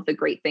 these are all of the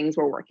great things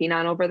we're working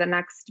on over the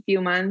next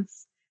few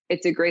months,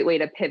 it's a great way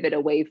to pivot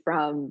away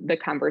from the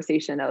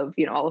conversation of,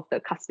 all of the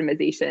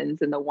customizations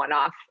and the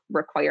one-off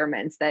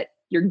requirements that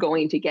you're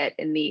going to get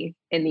in the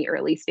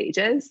early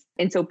stages.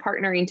 And so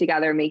partnering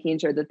together, making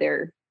sure that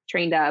they're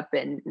trained up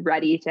and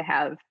ready to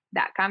have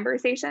that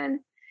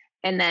conversation.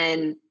 And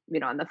then,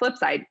 on the flip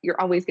side,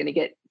 you're always going to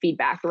get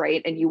feedback,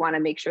 right? And you want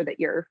to make sure that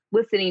you're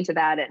listening to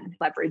that and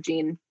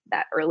leveraging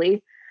that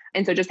early.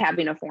 And so just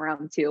having a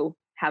forum to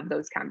have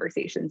those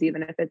conversations,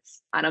 even if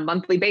it's on a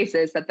monthly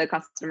basis, that the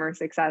customer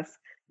success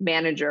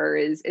manager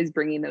is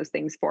bringing those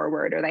things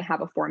forward, or they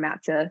have a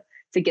format to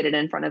get it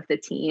in front of the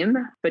team,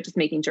 but just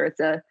making sure it's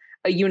a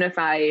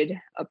unified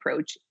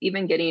approach.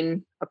 Even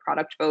getting a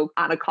product folk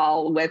on a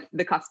call with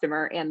the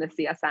customer and the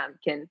CSM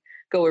can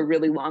go a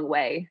really long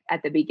way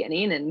at the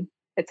beginning. And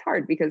it's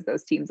hard because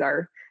those teams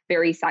are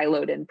very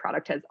siloed and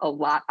product has a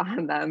lot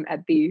on them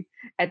at the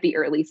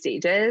early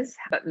stages,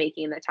 but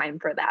making the time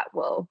for that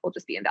will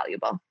just be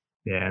invaluable.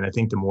 Yeah. And I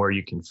think the more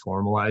you can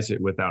formalize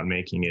it without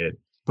making it,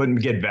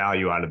 get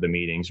value out of the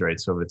meetings, right?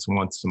 So if it's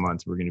once a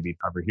month, we're going to be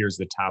covered. Here's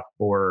the top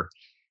 4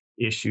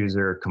 issues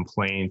or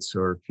complaints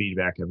or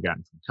feedback I've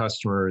gotten from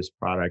customers,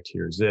 product,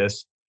 here's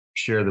this,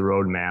 share the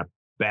roadmap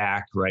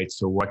back, right?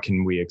 So what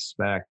can we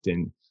expect?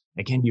 And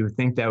again, you would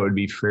think that would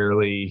be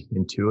fairly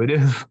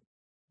intuitive,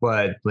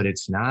 but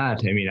it's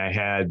not. I mean, I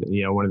had,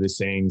 one of the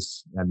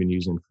sayings I've been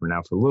using for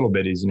a little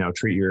bit is,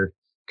 treat your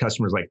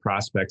customers like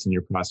prospects and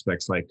your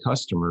prospects like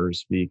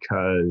customers,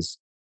 because,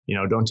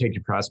 don't take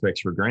your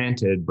prospects for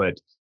granted, but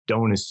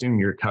don't assume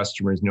your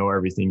customers know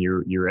everything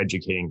you're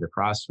educating the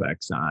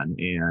prospects on.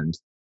 And,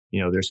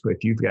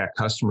 if you've got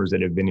customers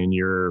that have been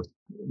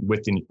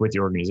with the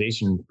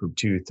organization for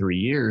 2-3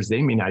 years,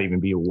 they may not even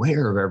be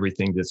aware of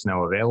everything that's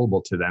now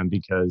available to them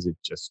because it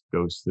just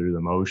goes through the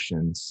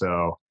motions.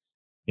 So,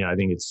 I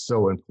think it's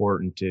so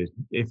important to,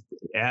 if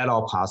at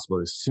all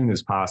possible, as soon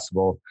as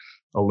possible,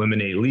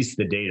 eliminate at least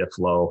the data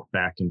flow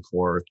back and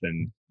forth.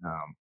 And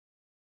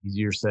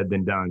easier said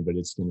than done, but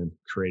it's going to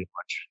create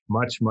a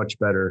much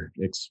better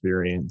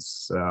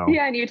experience. So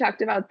yeah, and you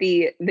talked about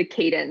the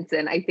cadence,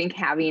 and I think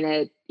having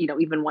it,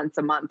 even once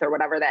a month or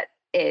whatever that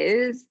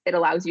is, it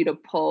allows you to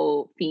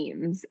pull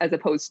themes as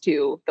opposed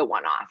to the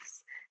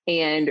one-offs,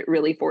 and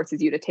really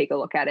forces you to take a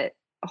look at it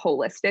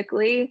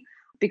holistically,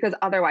 because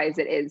otherwise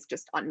it is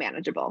just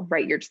unmanageable,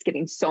 right? You're just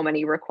getting so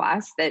many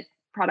requests that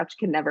product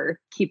can never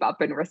keep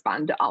up and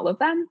respond to all of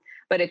them.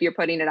 But if you're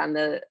putting it on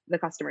the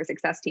customer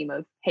success team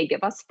of, hey,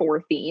 give us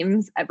 4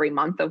 themes every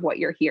month of what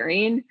you're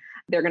hearing,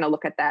 they're going to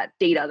look at that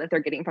data that they're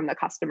getting from the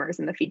customers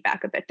and the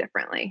feedback a bit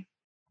differently.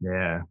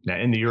 Yeah.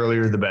 And the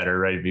earlier, the better,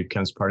 right? It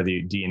becomes part of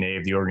the DNA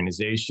of the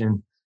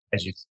organization.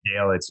 As you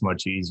scale, it's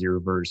much easier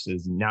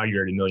versus now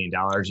you're at $1 million.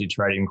 You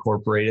try to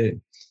incorporate it.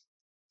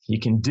 You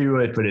can do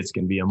it, but it's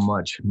going to be a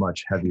much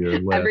heavier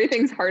lift.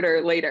 Everything's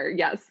harder later.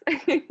 Yes.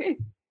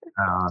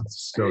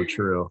 So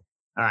true.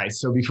 All right.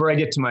 So before I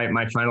get to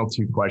my final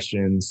 2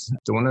 questions,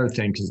 the one other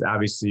thing, because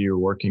obviously you're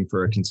working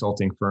for a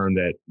consulting firm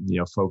that,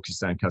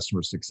 focused on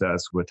customer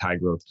success with high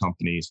growth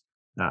companies.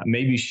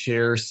 Maybe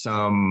share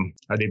some,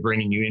 are they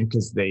bringing you in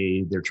because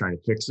they're trying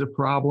to fix a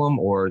problem,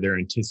 or they're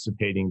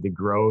anticipating the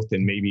growth,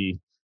 and maybe,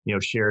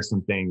 share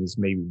some things,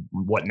 maybe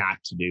what not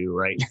to do,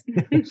 right?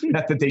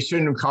 Not that they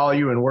shouldn't call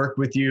you and work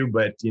with you,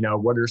 but,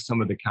 what are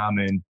some of the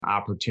common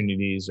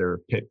opportunities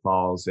or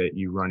pitfalls that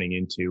you're running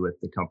into with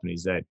the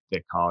companies that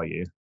call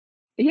you?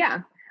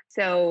 Yeah.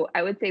 So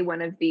I would say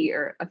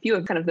a few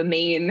of kind of the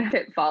main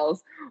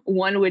pitfalls.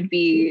 One would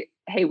be,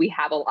 hey, we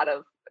have a lot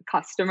of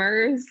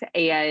customers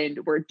and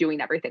we're doing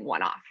everything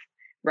one-off,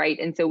 right?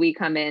 And so we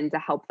come in to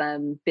help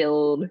them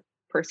build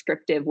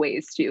prescriptive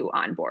ways to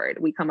onboard.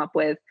 We come up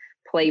with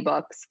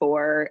playbooks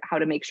for how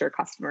to make sure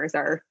customers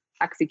are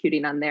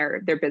executing on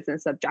their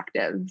business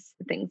objectives,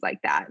 things like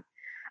that.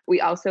 We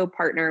also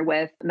partner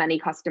with many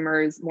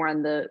customers more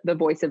on the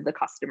voice of the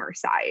customer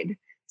side.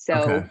 So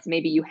Okay.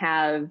 maybe you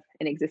have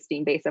an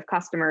existing base of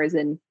customers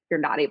and you're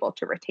not able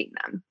to retain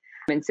them.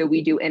 And so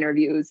we do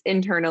interviews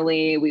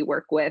internally, we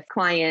work with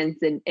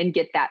clients and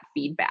get that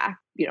feedback,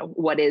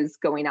 what is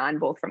going on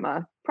both from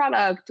a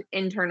product,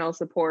 internal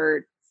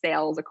support,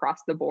 sales across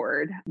the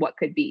board, what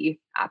could be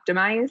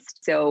optimized.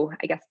 So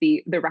I guess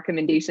the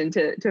recommendation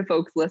to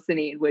folks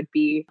listening would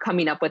be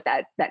coming up with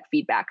that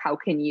feedback. How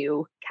can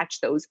you catch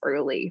those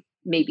early?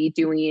 Maybe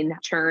doing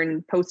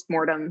churn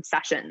postmortem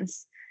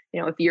sessions.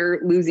 If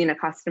you're losing a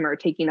customer,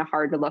 taking a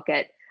hard look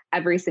at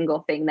every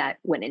single thing that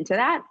went into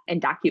that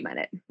and document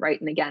it, right?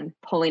 And again,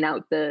 pulling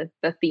out the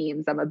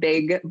themes. I'm a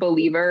big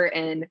believer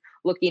in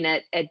looking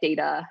at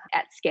data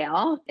at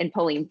scale and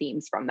pulling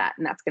themes from that.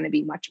 And that's going to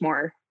be much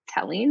more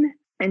telling.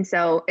 And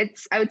so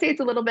I would say it's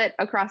a little bit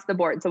across the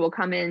board. So we'll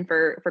come in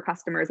for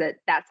customers at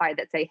that side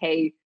that say,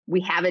 hey,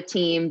 we have a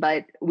team,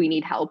 but we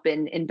need help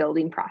in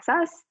building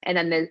process. And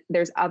then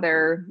there's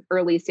other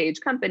early stage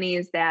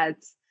companies that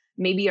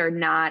maybe are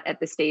not at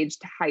the stage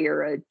to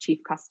hire a chief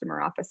customer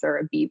officer,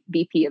 a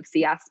VP of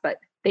CS, but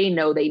they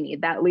know they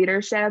need that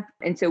leadership.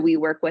 And so we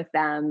work with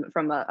them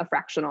from a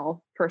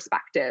fractional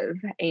perspective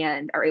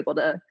and are able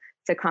to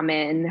come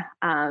in.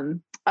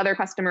 Other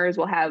customers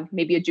will have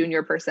maybe a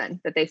junior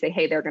person that they say,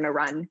 hey, they're going to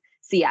run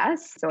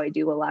CS. So I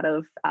do a lot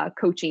of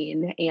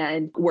coaching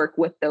and work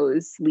with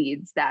those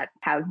leads that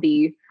have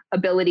the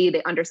ability,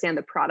 they understand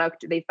the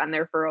product, they've been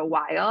there for a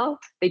while,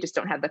 they just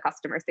don't have the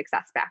customer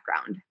success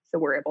background. So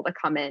we're able to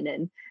come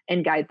in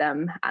and guide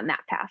them on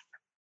that path.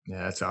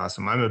 Yeah, that's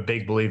awesome. I'm a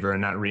big believer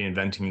in not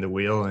reinventing the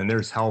wheel, and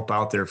there's help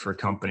out there for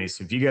companies.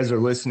 If you guys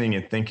are listening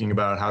and thinking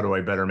about how do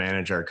I better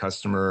manage our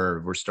customer,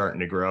 or we're starting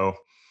to grow,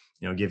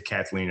 give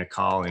Kathleen a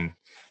call and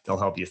they'll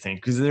help you think,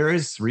 because there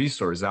is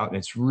resources out and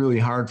it's really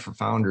hard for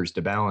founders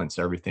to balance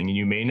everything. And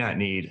you may not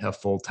need a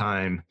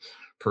full-time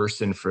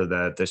person for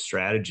the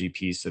strategy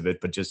piece of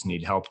it, but just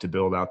need help to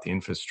build out the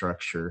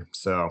infrastructure.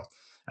 So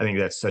I think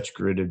that's such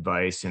good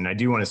advice. And I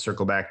do want to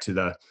circle back to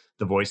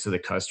the voice of the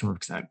customer,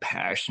 because I'm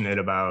passionate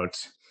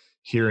about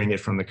hearing it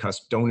from the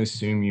customer. Don't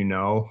assume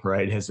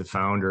right? As a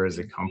founder, as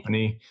a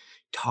company,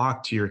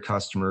 talk to your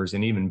customers,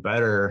 and even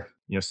better,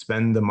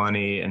 spend the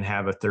money and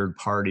have a third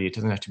party. It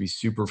doesn't have to be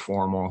super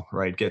formal,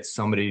 right? Get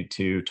somebody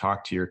to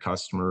talk to your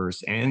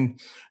customers. And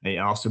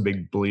also a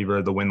big believer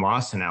of the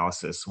win-loss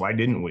analysis. Why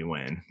didn't we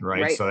win,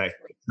 right? Right. So that's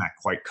not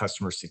quite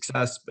customer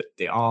success, but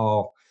they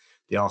all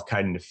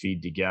kind of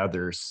feed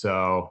together.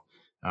 So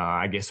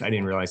I guess I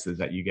didn't realize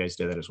that you guys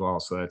did that as well.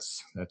 So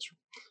that's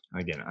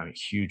again, I'm a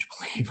huge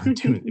believer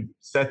to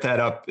set that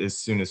up as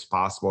soon as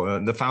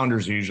possible. The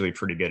founders are usually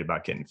pretty good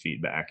about getting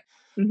feedback.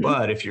 Mhm.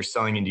 But if you're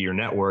selling into your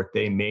network,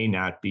 they may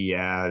not be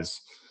as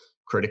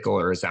critical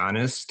or as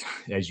honest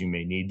as you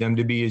may need them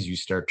to be as you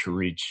start to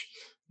reach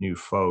new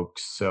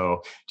folks.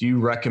 So do you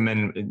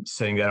recommend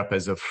setting that up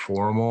as a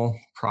formal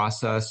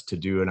process, to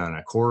do it on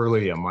a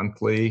quarterly, a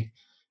monthly,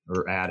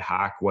 or ad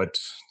hoc?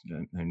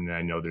 And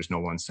I know there's no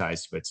one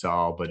size fits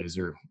all, but is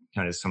there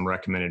kind of some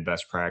recommended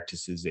best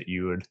practices that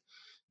you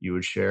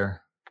would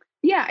share?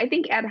 Yeah, I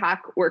think ad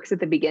hoc works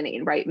at the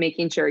beginning, right?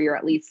 Making sure you're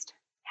at least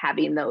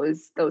having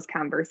those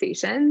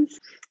conversations.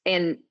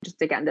 And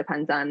just again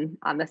depends on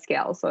the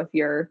scale. So if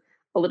you're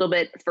a little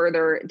bit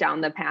further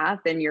down the path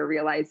and you're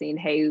realizing,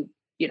 hey,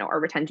 our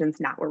retention's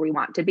not where we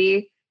want to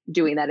be,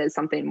 doing that as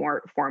something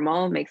more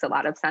formal makes a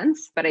lot of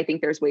sense. But I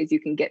think there's ways you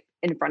can get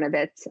in front of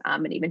it,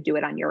 and even do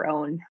it on your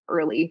own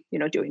early,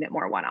 doing it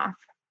more one-off.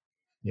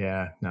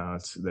 Yeah, no,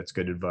 that's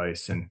good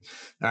advice. And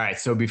all right,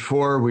 so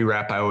before we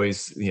wrap, I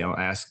always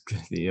ask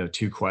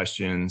two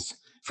questions.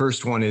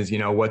 First one is,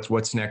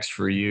 what's next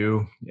for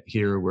you?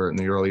 Here we're in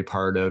the early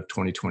part of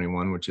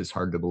 2021, which is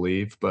hard to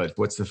believe, but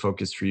what's the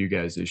focus for you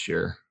guys this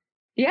year?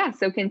 Yeah,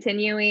 so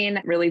continuing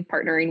really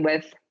partnering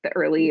with the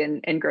early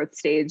and growth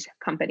stage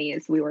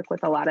companies. We work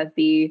with a lot of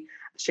the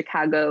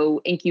Chicago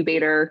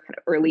incubator kind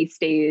of early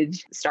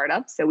stage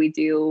startups. So we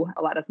do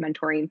a lot of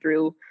mentoring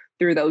through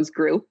those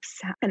groups,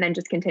 and then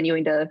just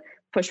continuing to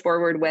push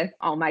forward with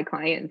all my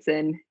clients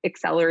and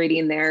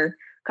accelerating their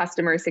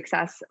customer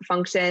success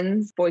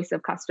functions. Voice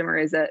of customer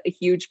is a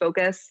huge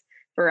focus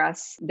for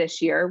us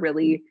this year,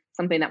 really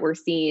something that we're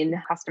seeing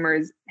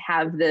customers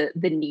have the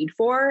need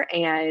for,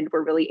 and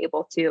we're really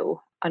able to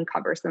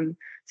uncover some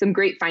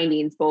great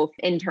findings both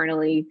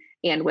internally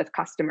and with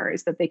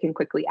customers that they can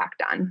quickly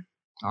act on.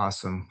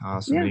 Awesome.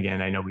 Awesome. Yeah. And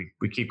again, I know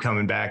we keep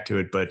coming back to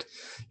it, but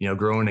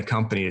growing a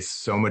company is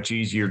so much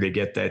easier to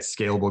get that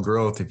scalable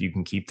growth if you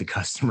can keep the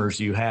customers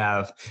you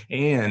have.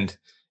 And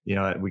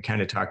we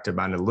kind of talked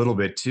about it a little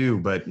bit too,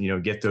 but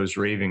get those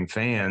raving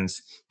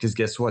fans, because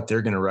guess what?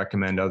 They're going to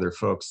recommend other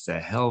folks. It's a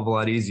hell of a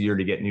lot easier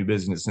to get new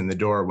business in the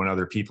door when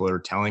other people are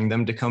telling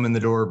them to come in the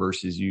door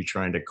versus you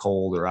trying to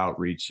cold or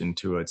outreach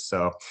into it.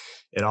 So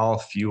it all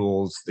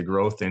fuels the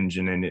growth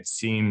engine, and it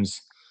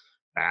seems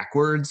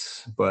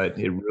backwards, but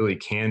it really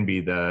can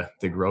be the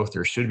growth,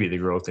 or should be the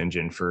growth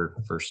engine for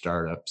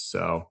startups.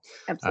 So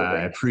I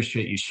Absolutely.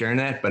 appreciate you sharing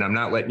that, but I'm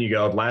not letting you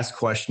go. Last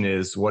question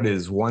is, what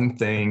is one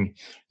thing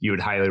you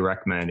would highly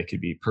recommend? It could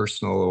be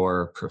personal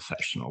or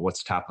professional.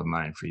 What's top of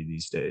mind for you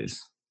these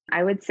days?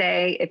 I would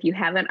say if you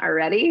haven't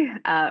already,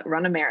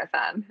 run a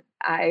marathon.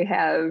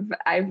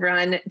 I've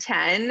run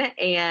 10,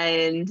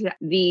 and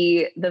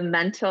the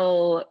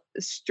mental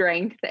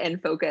strength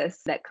and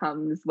focus that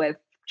comes with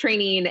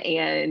training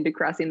and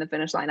crossing the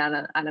finish line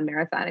on a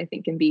marathon, I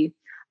think can be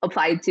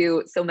applied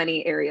to so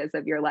many areas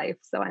of your life.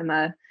 So I'm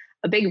a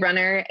big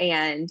runner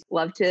and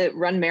love to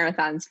run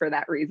marathons for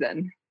that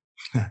reason.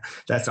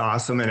 That's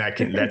awesome.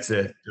 And that's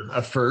a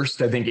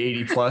first, I think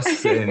 80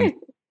 plus. And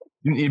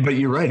but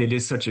you're right. It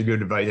is such a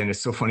good advice. And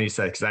it's so funny you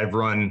said, because I've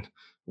run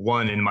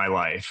one in my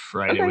life,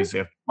 right? It Okay. was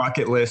a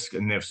bucket list,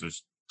 and this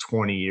was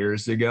 20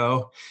 years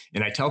ago.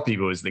 And I tell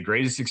people it was the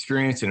greatest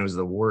experience and it was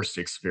the worst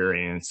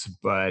experience.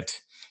 But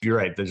you're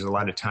right. There's a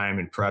lot of time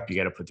and prep. You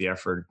got to put the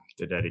effort,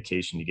 the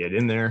dedication to get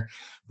in there.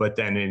 But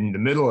then in the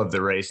middle of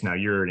the race, now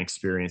your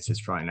experience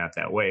is probably not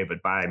that way.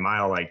 But by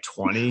mile like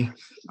 20,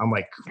 I'm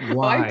like,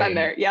 Oh, I've been why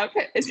there. Yep.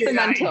 It's the did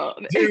I mental.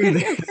 do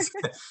this?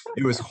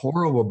 It was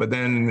horrible. But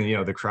then,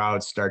 the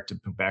crowds start to,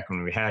 back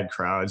when we had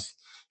crowds,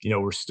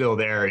 we're still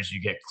there as you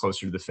get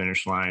closer to the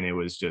finish line. It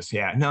was just,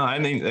 yeah, no, I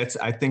mean,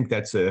 I think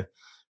that's a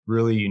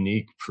really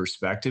unique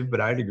perspective, but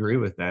I'd agree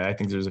with that. I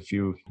think there's a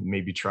few,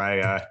 maybe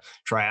try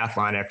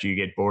triathlon after you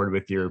get bored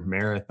with your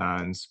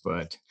marathons.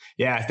 But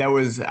yeah,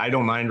 I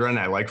don't mind running.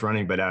 I like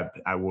running, but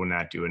I will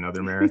not do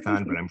another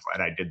marathon, but I'm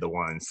glad I did the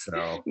one.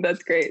 So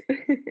That's great.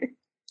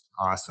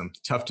 awesome.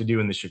 Tough to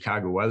do in the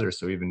Chicago weather.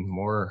 So even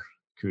more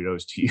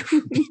kudos to you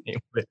for being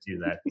able to do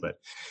that. But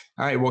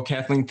all right, well,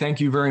 Kathleen, thank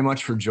you very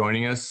much for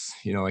joining us.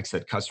 Like I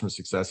said, customer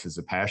success is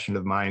a passion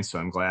of mine, so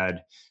I'm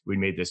glad we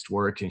made this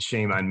work. And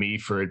shame on me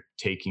for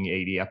taking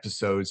 80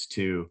 episodes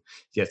to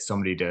get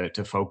somebody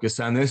to focus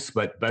on this,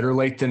 but better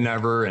late than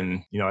never.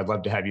 And I'd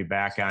love to have you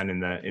back on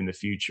in the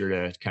future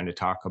to kind of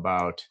talk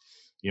about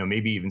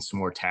maybe even some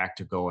more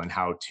tactical and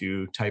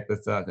how-to type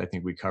of stuff. I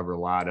think we cover a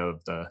lot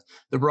of the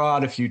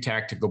broad, a few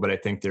tactical, but I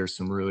think there's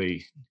some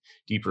really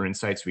deeper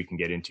insights we can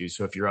get into.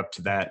 So if you're up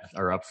to that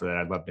or up for that,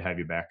 I'd love to have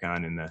you back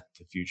on in the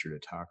future to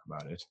talk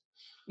about it.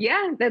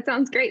 Yeah, that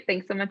sounds great.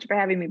 Thanks so much for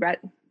having me,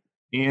 Brett.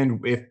 And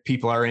if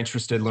people are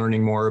interested in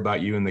learning more about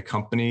you and the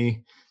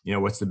company,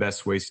 what's the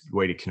best way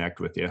to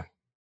connect with you?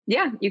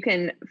 Yeah, you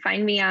can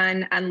find me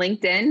on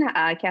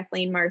LinkedIn,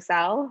 Kathleen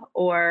Marcel,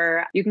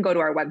 or you can go to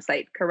our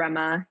website,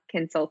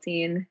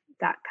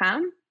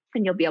 karemaconsulting.com,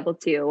 and you'll be able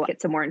to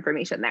get some more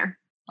information there.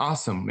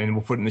 Awesome. And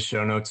we'll put in the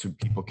show notes so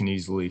people can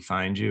easily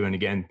find you. And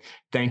again,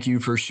 thank you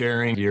for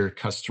sharing your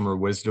customer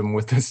wisdom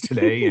with us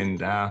today. And,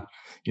 have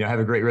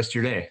a great rest of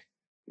your day.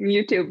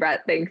 You too,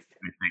 Brett. Thanks.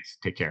 Thanks.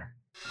 Take care.